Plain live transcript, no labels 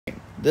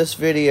This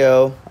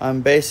video, I'm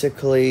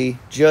basically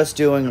just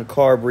doing a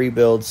carb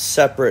rebuild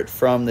separate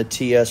from the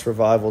TS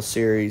Revival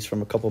series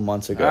from a couple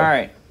months ago. All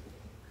right.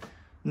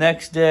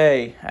 Next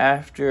day,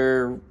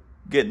 after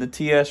getting the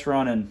TS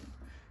running,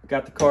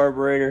 got the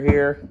carburetor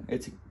here.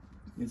 It's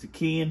a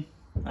Keihin.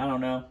 I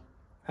don't know,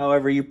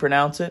 however you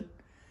pronounce it.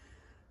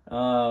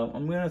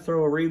 I'm going to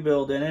throw a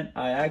rebuild in it.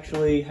 I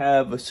actually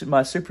have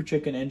my Super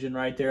Chicken engine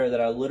right there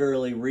that I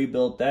literally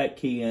rebuilt that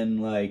Keihin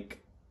like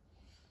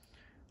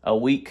a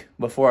week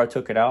before I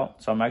took it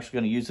out. So I'm actually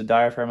going to use the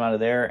diaphragm out of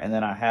there, and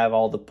then I have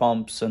all the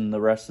pumps and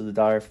the rest of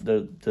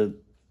the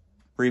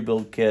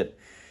rebuild kit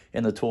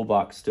in the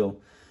toolbox still.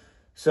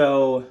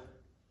 So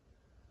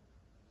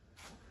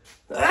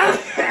a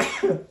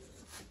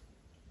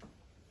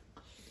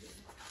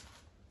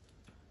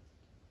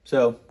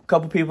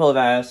couple people have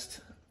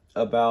asked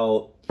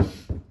about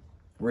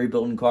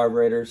rebuilding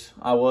carburetors.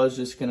 I was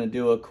just going to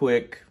do a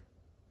quick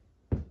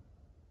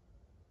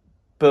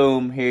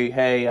boom,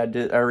 hey, I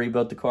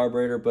rebuilt the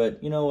carburetor,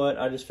 but you know what?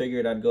 I just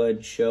figured I'd go ahead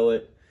and show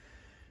it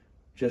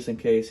just in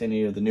case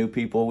any of the new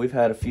people. We've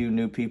had a few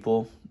new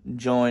people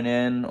join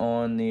in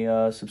on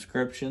the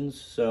subscriptions,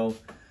 so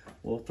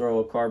we'll throw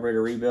a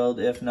carburetor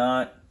rebuild. If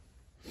not,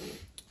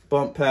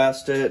 bump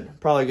past it.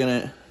 Probably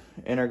going to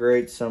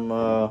integrate some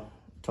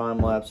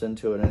time-lapse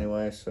into it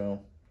anyway, so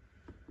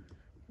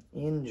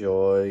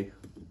enjoy.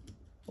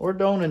 Or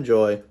don't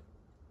enjoy,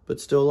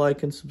 but still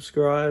like and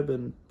subscribe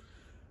and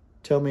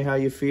tell me how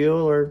you feel,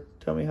 or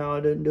tell me how I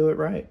didn't do it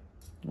right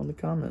on the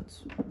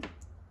comments.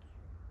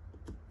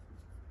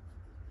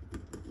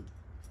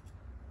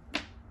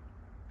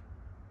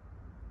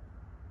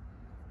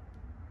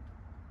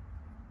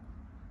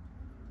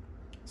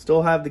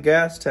 Still have the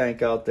gas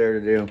tank out there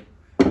to do.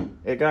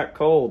 It got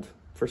cold.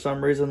 For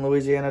some reason,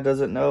 Louisiana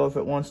doesn't know if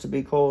it wants to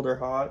be cold or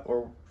hot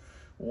or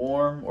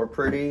warm or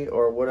pretty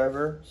or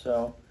whatever,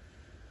 so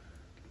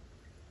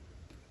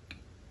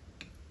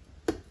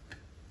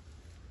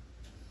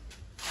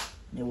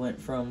it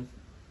went from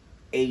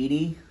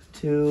 80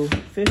 to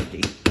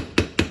 50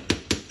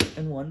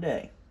 in one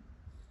day.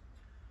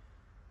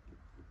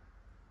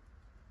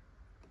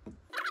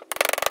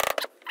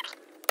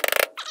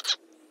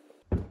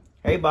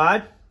 Hey,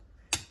 bud.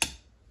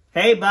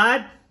 Hey,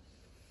 bud.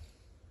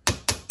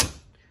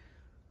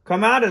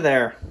 Come out of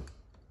there.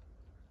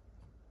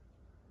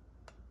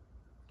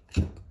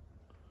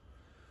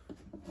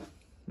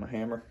 My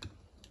hammer.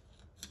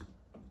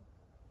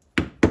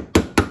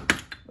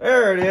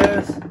 There it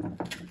is.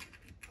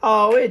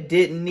 Oh, it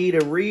didn't need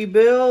a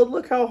rebuild.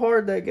 Look how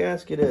hard that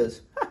gasket is.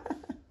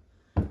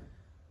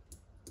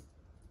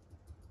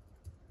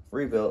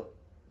 Rebuilt.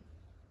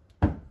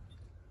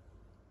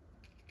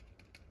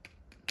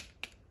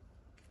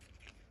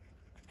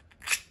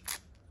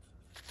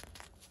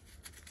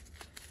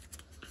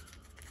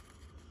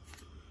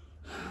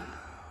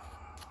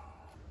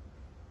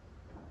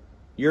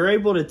 You're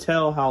able to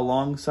tell how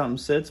long something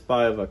sits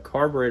by if a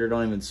carburetor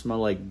don't even smell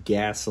like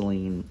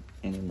gasoline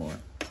anymore.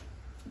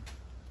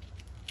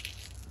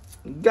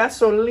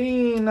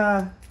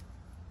 Gasolina.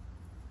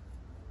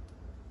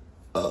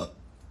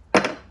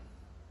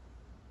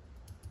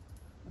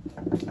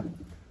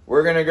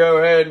 We're gonna go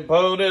ahead and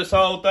pull this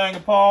whole thing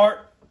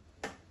apart.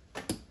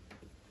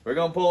 We're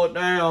gonna pull it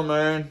down,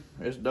 man.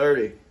 It's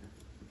dirty.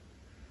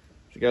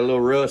 She got a little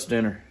rust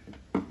in her.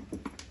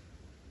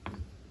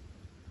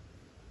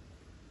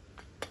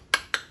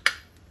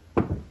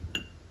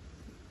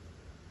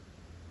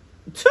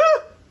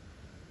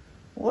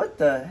 What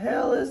the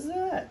hell is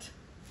that?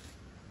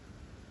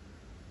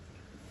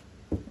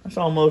 That's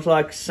almost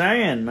like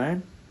sand,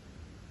 man.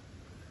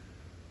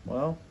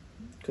 Well,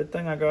 good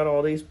thing I got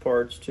all these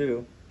parts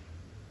too.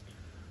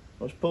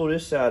 Let's pull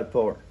this side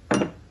apart.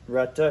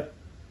 Right there.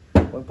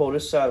 We'll pull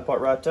this side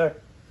apart right there.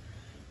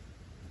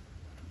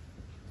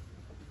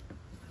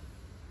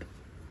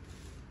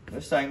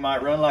 This thing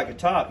might run like a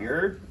top, you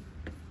heard?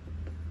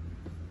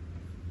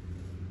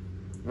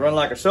 Run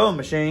like a sewing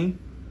machine.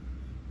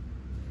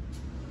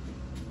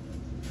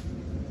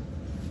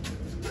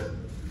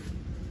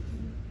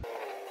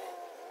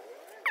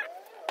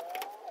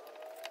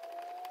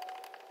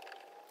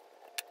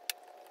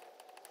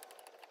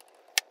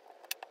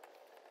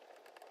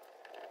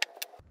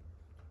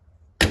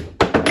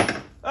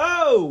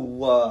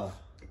 Oh!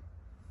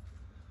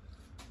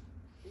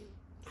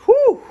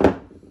 Whew!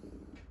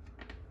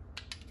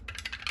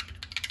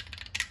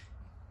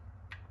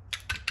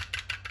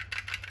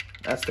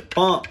 That's the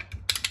pump.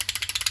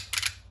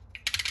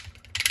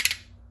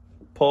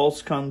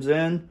 Pulse comes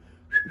in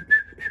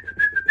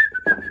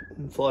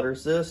and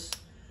flutters this.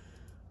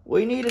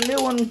 We need a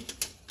new one.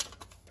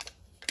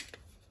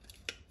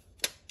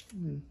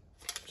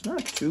 It's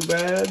not too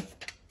bad,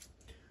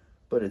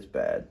 but it's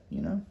bad,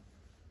 you know?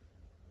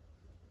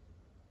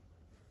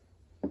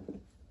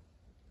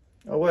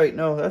 Oh wait,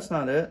 no, that's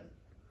not it.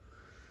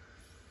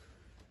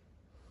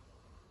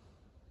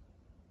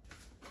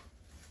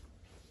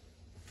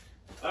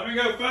 Let me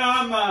go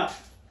find my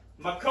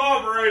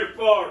carburetor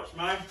parts,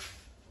 man.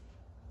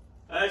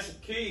 That's the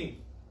key.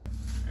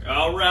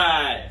 All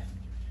right.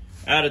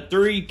 Out of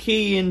 3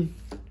 Keihin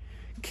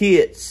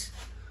kits,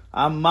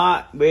 I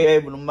might be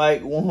able to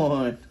make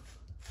one.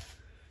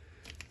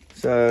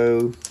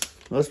 So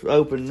let's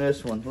open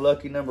this one.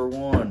 Lucky number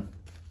 1.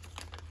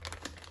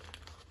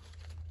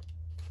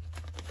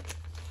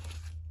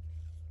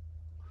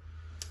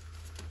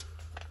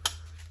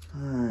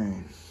 All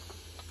right.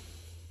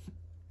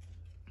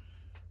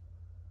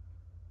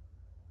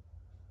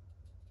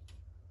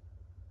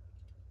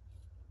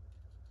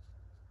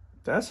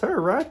 That's her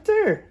right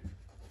there.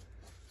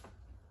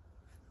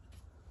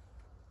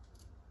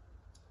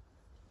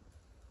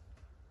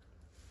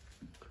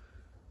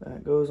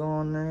 That goes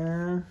on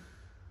there.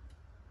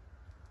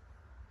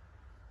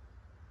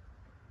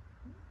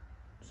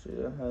 See,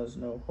 that has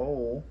no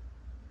hole.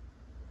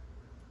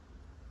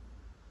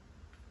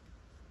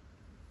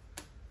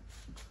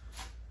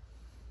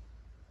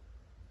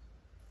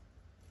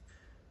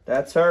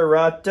 That's her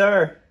right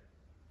there.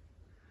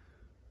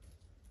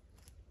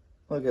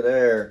 Look at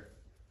there.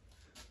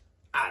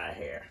 Out of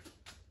here.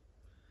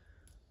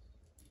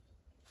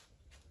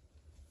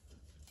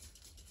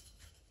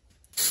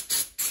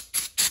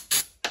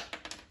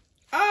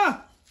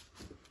 Ah!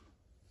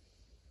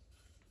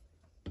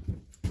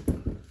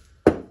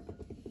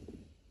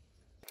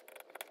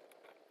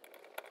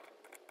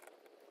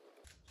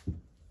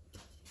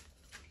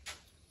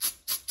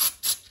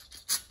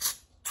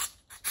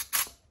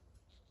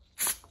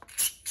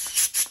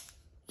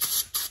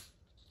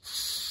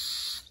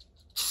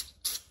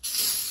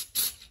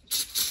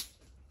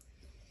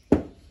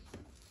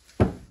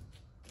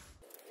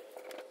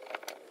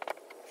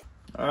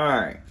 All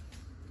right.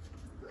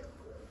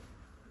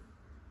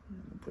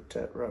 Put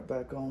that right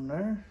back on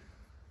there.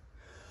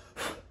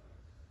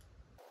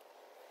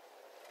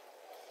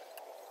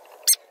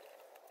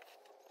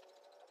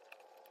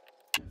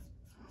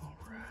 All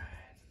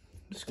right.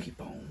 Just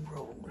keep on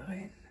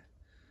rolling.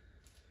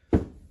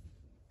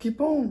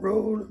 Keep on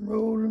rolling,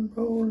 rolling,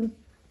 rolling.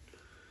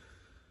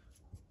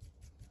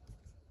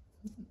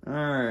 All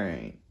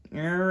right.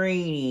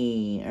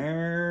 Alrighty.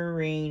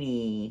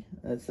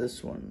 That's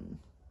this one.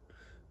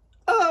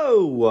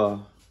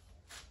 Oh!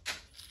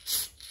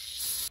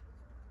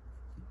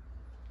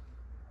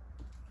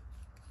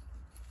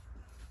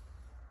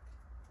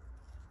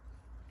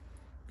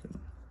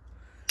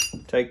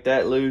 Take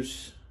that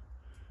loose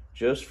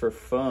just for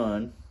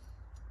fun.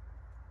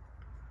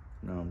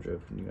 No, I'm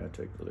joking. You gotta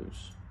take it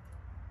loose.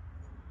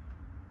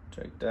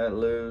 Take that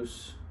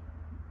loose.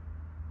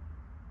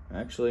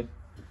 Actually,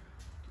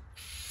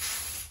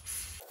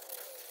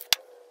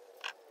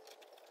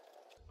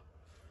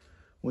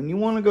 when you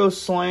want to go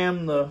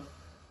slam the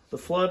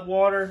flood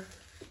water,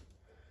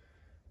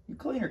 you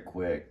clean her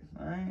quick,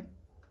 all right?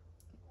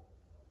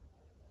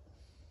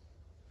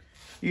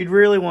 You'd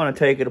really want to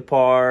take it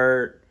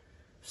apart,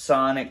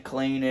 sonic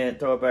clean it,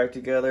 throw it back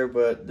together,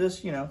 but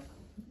this, you know,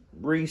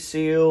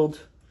 resealed,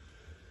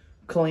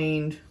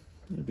 cleaned,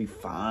 it'll be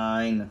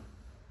fine.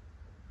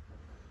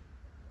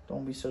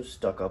 Don't be so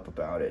stuck up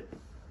about it.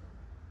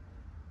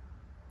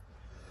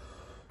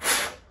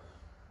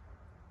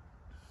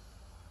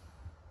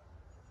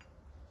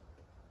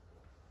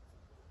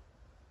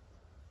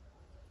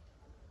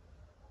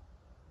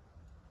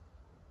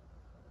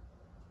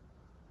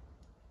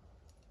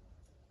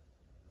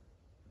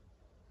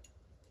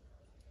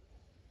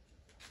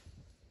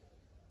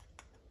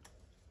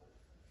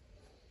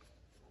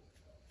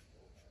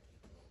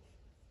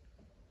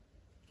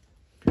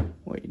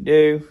 What you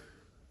do,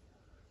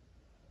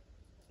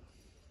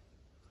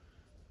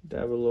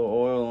 dab a little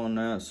oil on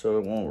that so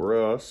it won't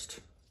rust.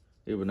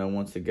 Even though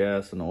once the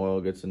gas and the oil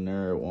gets in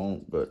there, it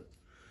won't, but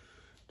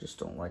just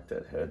don't like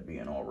that head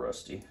being all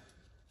rusty.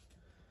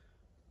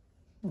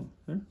 Oh,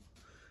 yeah.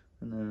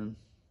 And then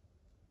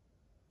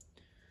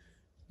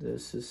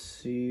this is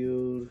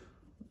sealed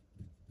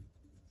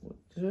with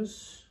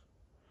this.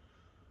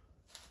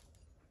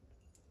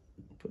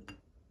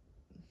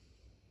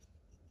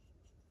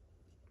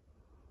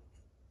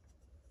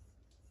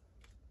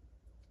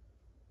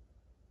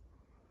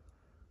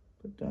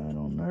 Put that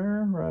on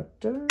there, right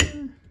there.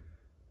 Then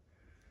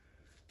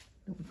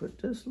we put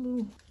this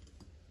little.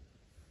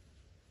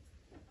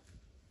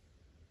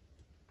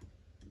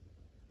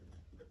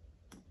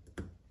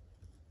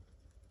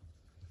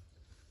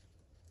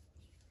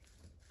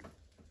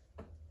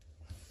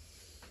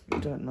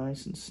 Get that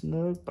nice and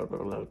snug. Okay,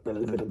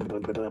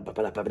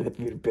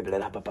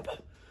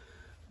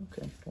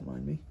 don't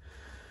mind me.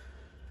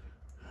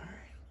 All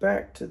right,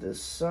 back to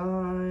this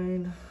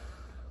side.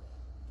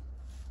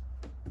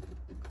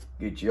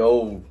 Get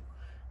your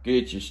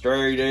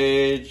straight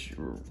edge,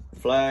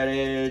 flat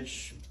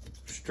edge,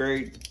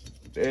 straight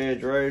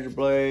edge razor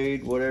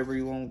blade, whatever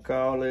you want to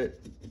call it.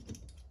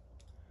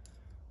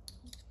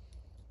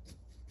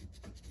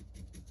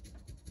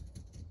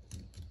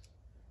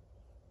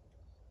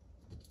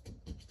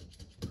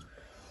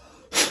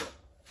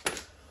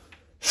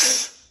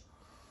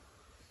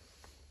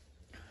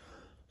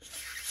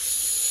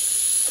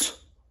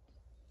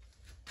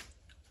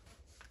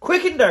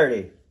 Quick and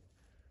dirty.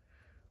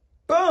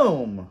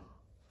 Boom.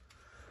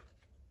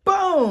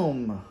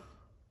 Boom.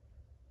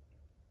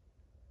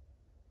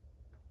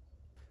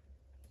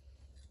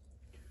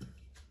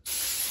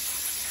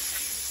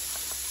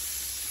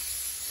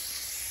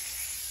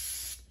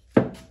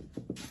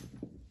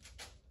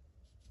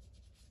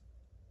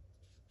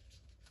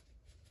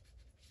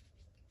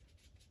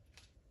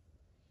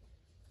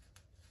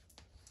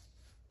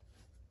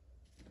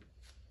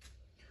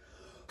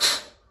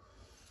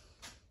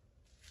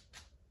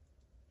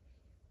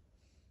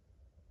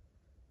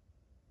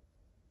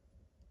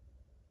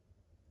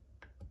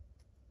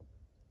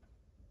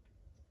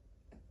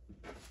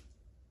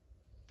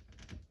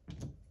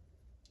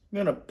 I'm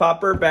gonna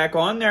pop her back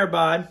on there,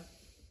 bud.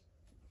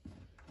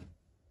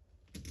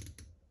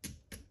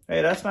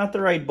 Hey, that's not the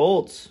right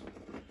bolts.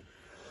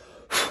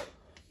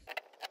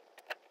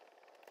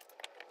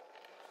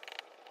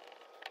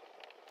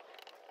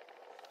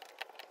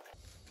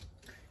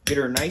 Get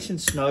her nice and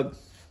snug.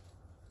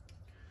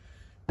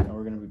 Now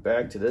we're gonna be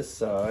back to this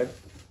side.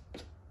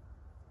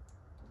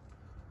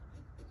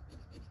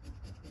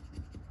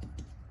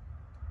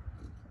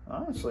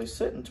 Honestly,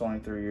 sitting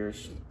 23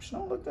 years, she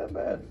don't look that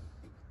bad.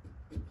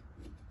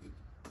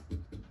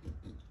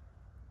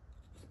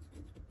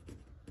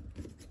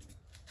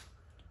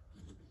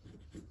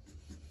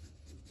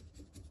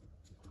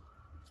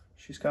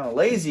 She's kind of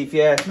lazy, if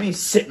you ask me,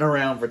 sitting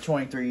around for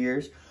 23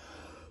 years.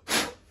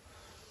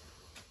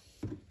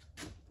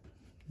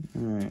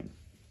 All right.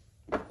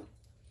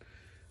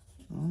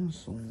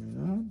 Honestly,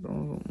 that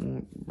doesn't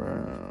look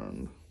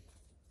bad.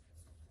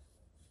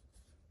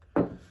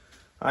 All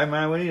right,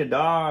 man, we need a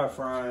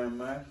diaphragm,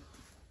 man.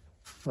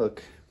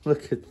 Look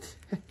at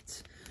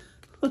that.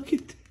 Look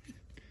at that.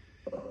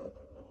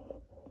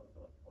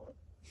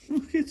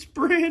 Look, it's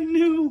brand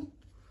new.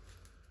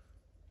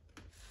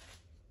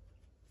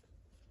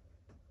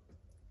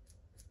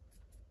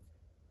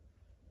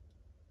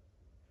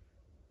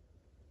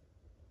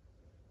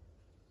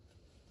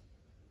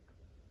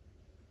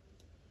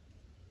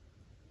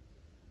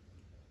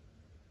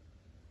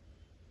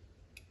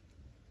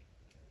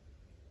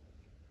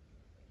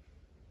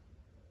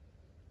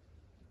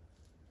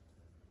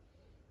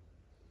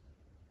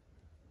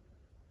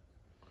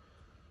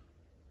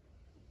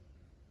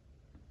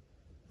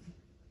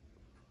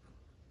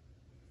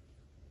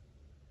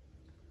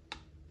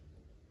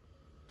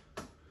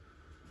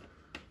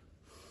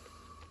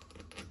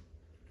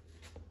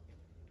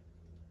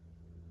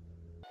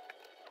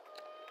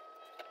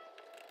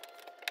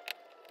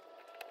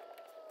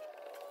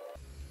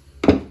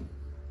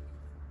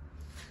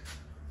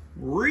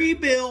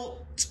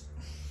 Rebuilt.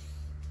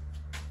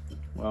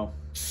 Well,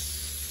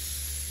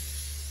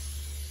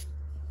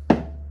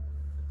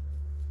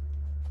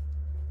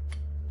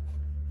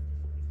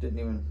 didn't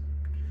even,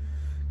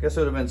 guess it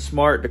would have been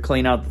smart to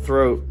clean out the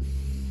throat.